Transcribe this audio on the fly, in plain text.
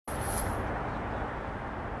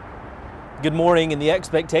Good morning, and the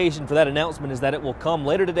expectation for that announcement is that it will come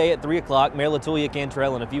later today at 3 o'clock. Mayor Latoya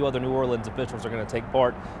Cantrell and a few other New Orleans officials are going to take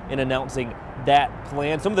part in announcing that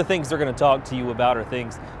plan. Some of the things they're going to talk to you about are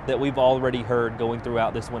things that we've already heard going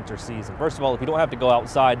throughout this winter season. First of all, if you don't have to go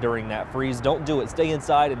outside during that freeze, don't do it. Stay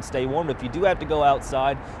inside and stay warm. If you do have to go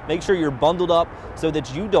outside, make sure you're bundled up so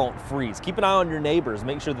that you don't freeze. Keep an eye on your neighbors.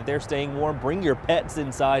 Make sure that they're staying warm. Bring your pets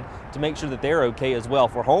inside to make sure that they're okay as well.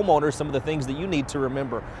 For homeowners, some of the things that you need to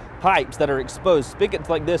remember: pipes that are exposed, spigots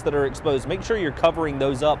like this that are exposed, make sure you're covering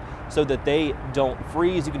those up so that they don't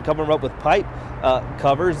freeze. You can cover them up with pipe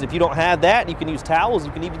covers. If you don't have that, you can use towels.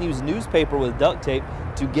 You can even use newspaper with duct tape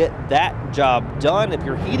to get that job done. If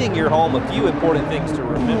you're heating your home, a few important things to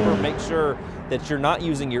remember: make sure that you're not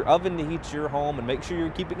using your oven to heat your home, and make sure you're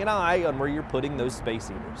keeping an eye on where you're putting those space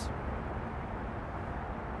heaters.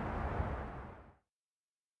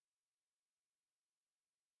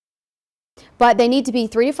 But they need to be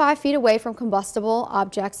 3 to 5 feet away from combustible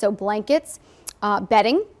objects, so blankets,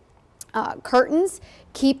 bedding, curtains.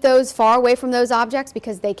 Keep those far away from those objects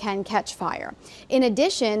because they can catch fire. In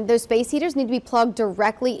addition, those space heaters need to be plugged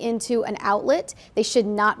directly into an outlet. They should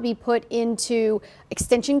not be put into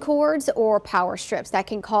extension cords or power strips. That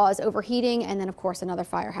can cause overheating and then, of course, another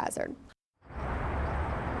fire hazard.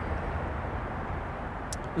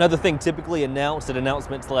 Another thing typically announced at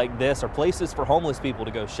announcements like this are places for homeless people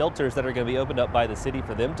to go, shelters that are going to be opened up by the city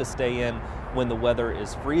for them to stay in when the weather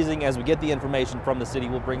is freezing. As we get the information from the city,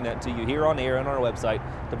 we'll bring that to you here on air and on our website,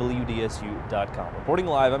 WDSU.com. Reporting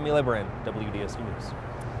live, I'm Eli Brand, WDSU News.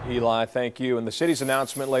 Eli, thank you. And the city's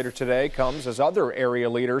announcement later today comes as other area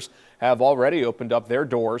leaders have already opened up their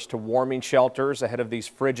doors to warming shelters ahead of these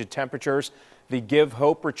frigid temperatures. The Give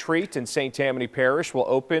Hope Retreat in St. Tammany Parish will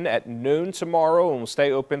open at noon tomorrow and will stay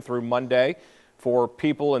open through Monday. For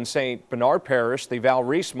people in St. Bernard Parish, the Val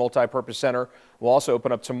Reese Multipurpose Center will also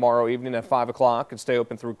open up tomorrow evening at 5 o'clock and stay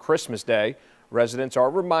open through Christmas Day. Residents are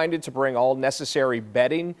reminded to bring all necessary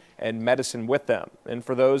bedding and medicine with them. And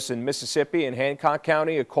for those in Mississippi and Hancock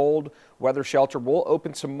County, a cold weather shelter will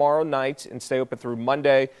open tomorrow night and stay open through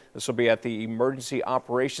Monday. This will be at the Emergency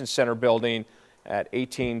Operations Center building at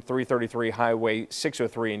 18333 Highway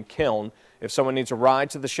 603 in Kiln. If someone needs a ride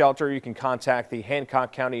to the shelter, you can contact the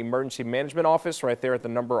Hancock County Emergency Management Office right there at the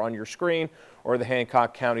number on your screen, or the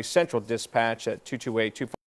Hancock County Central Dispatch at 228-25.